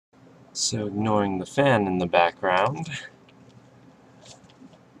So ignoring the fan in the background,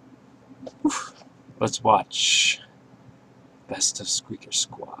 let's watch Best of Squeaker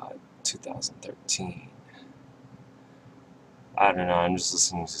Squad 2013. I don't know, I'm just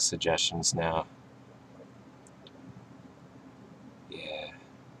listening to suggestions now. Yeah.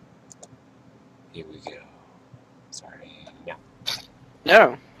 Here we go. Sorry. Yeah.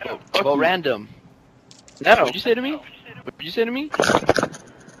 No. Well, random. No. What'd you say to me? What'd you say to me?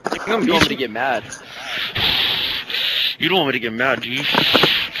 You don't want me to get mad. You don't want me to get mad, G.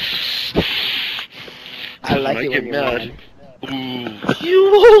 I like When it when you're mad. Ooh.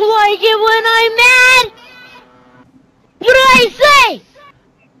 You like it when I'm mad? What did I say?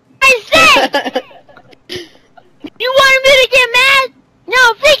 I said! You wanted me to get mad? No,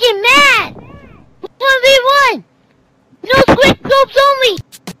 I'm freaking mad! 1v1! No quick scopes only!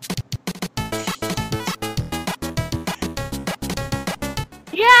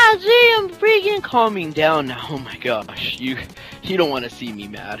 Yeah, see, I'm freaking calming down now. Oh my gosh, you don't want to see me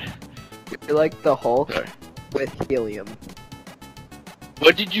mad. You're like the Hulk with helium.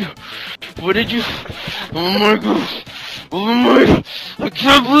 What did you? Oh my god! Oh my! I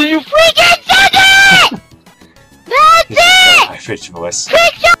can't believe you Freaking said it! That's it! My rich voice.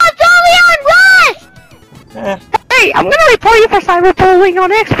 Trick shots only on Rust! Eh. Hey, I'm gonna report you for cyberbullying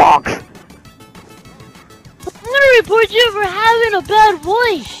on Xbox! I'm gonna report you for having a bad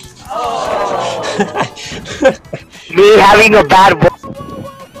voice! Me having a bad voice.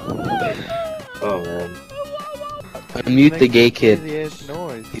 Oh man. Unmute the gay kid.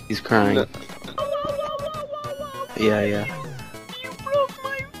 Noise. He's crying. Yeah, yeah. You broke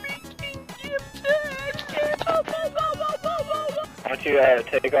my freaking gift tag! Why don't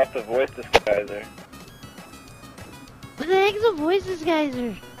you take off the voice disguiser? What the heck's a voice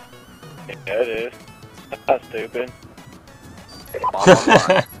disguiser? Yeah, it is. That's not stupid.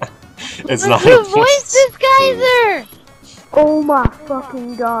 It's What's not a voice disguiser? Oh my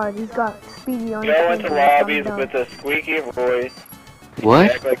fucking god, he's got Speedy on Go into his lobbies down. with a squeaky voice.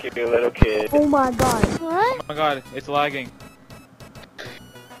 What? Act like you're a little kid. Oh my god. What? Oh my god, it's lagging.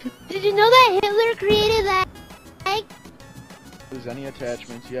 Did you know that Hitler created that? Lose any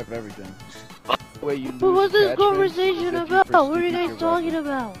attachments, you have everything. Wait, you But what's this lose conversation attachments, about? What are you speaking guys your talking weapon.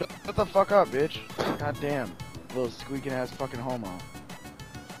 about? Shut the fuck up, bitch. God damn. Little squeaking ass fucking homo.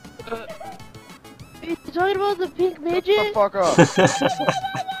 Are you talking about the pink Shut the midget? fuck up.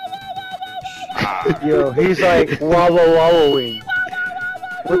 Yo, he's like wallowing.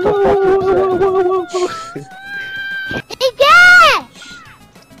 What the fuck is that? Hey, Dad!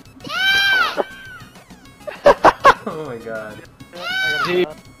 Dad! Oh my god. Dude,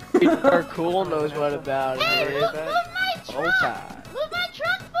 our cool knows what about it. Hey, Is. move my Old truck! time. Move my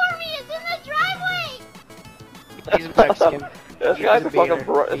truck for me! It's in the driveway! He's Mexican. This He's guy's a a fucking beater.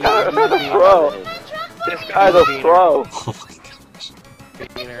 pro. This He's guy's a a beater. pro. Move my truck for This me! guy's a pro. Oh my gosh.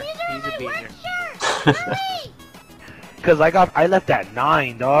 Beater. These He's a are my beater. work shirts! Hey! Cause I left at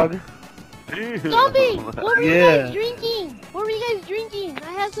 9, dog. Zombie! What were you Yeah. guys drinking? What were you guys drinking?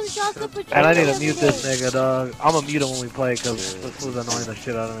 I have some shots of Patron. And I need the to mute other this day. nigga, dog. I'm gonna mute him when we play, cause this was annoying the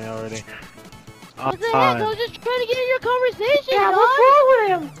shit out of me already. What the heck? I was just trying to get in your conversation, Yeah, dog. what's wrong with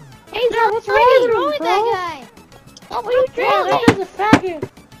him? Hey, What what's the heck is wrong wrong with bro? that guy? What are you doing? That guy's a faggot.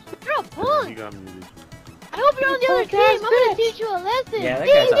 You're a punk. got muted. I hope you're on the other Punk team. ass I'm gonna bitch. teach you a lesson. Yeah, that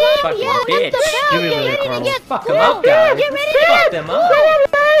Ding, guy's a ding, fucking yeah, what's bitch. the bell? Give me a Get minute, ready to Carl. get Fuck schooled. them up, guys. Get ready to Fuck get them up.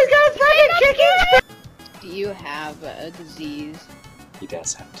 He's got a fucking chicken. Do you have a disease? He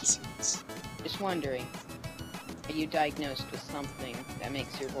does have disease. Just wondering. Are you diagnosed with something that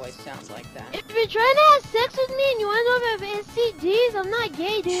makes your voice sound like that? If you're trying to have sex with me and you end up with STDs, I'm not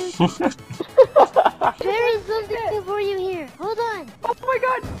gay, dude. There is something for you here. Hold on. Oh my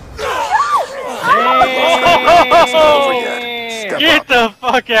god. Hey! Get the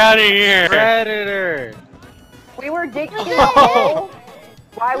fuck out of here! Predator! We were digging What in the a heck? hole.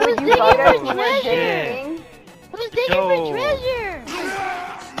 Why would you digging bug for us? We were treasure. digging. Who's digging Yo. for treasure?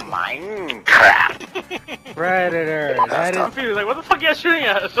 Predator! That is. Confused, like, what the fuck are you guys shooting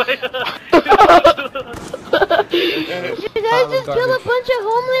at? You guys just killed a bunch of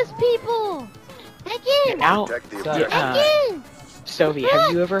homeless people. Heck in. Ow. Heck in. Stovey,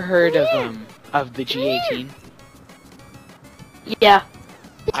 have you ever heard of the G18? Yeah.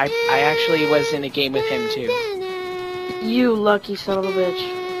 I actually was in a game with him too. You lucky son of a bitch.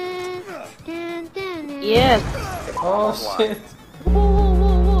 Yes. Oh shit. Whoa, whoa,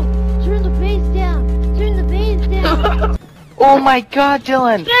 whoa, whoa. Turn the bass down. Turn the bass down. Oh my god,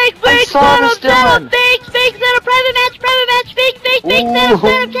 Dylan. Fake, I fake, saw set this, up, set up, Dylan. fake, fake, set up, private match, fake, fake, set up,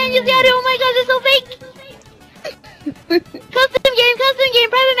 can't you get it? Oh my god, it's so fake. Custom game,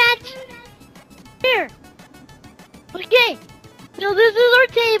 private match.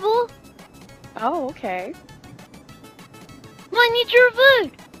 okay. Come on, eat your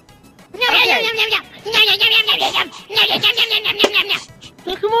food.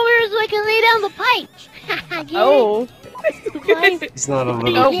 So come over here so I can lay down the pipe. Get Oh. it? The pipe. It's not a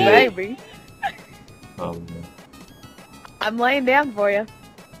little Oh, kid. baby. No. I'm laying down for you.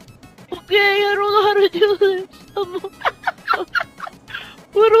 Okay, I don't know how to do this.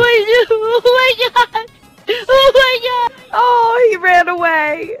 What do I do? Oh my god! Oh my god! Oh, he ran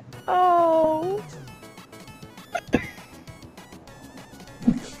away. Oh.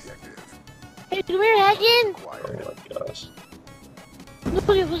 Hey, come here, Hacken. Oh my gosh.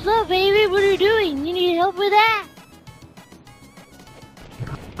 Okay, what's up, baby? What are you doing? You need help with that?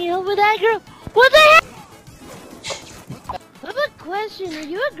 Need help with that, girl? What the heck? I have a question. Are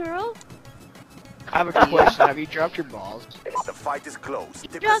you a girl? I have a question. Have you dropped your balls? The fight is close.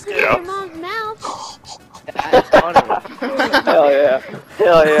 Dropped it in your mom's mouth. That's funny. Hell yeah.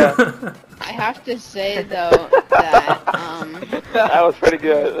 Hell yeah. I have to say though that That was pretty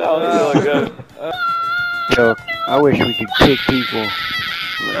good. That was really good. Yo, I wish we could kick people.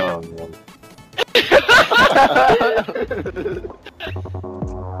 Oh man.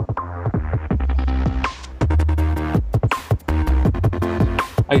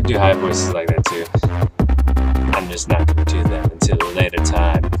 I can do high voices like that too. I'm just not gonna do them until a later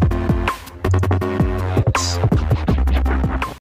time.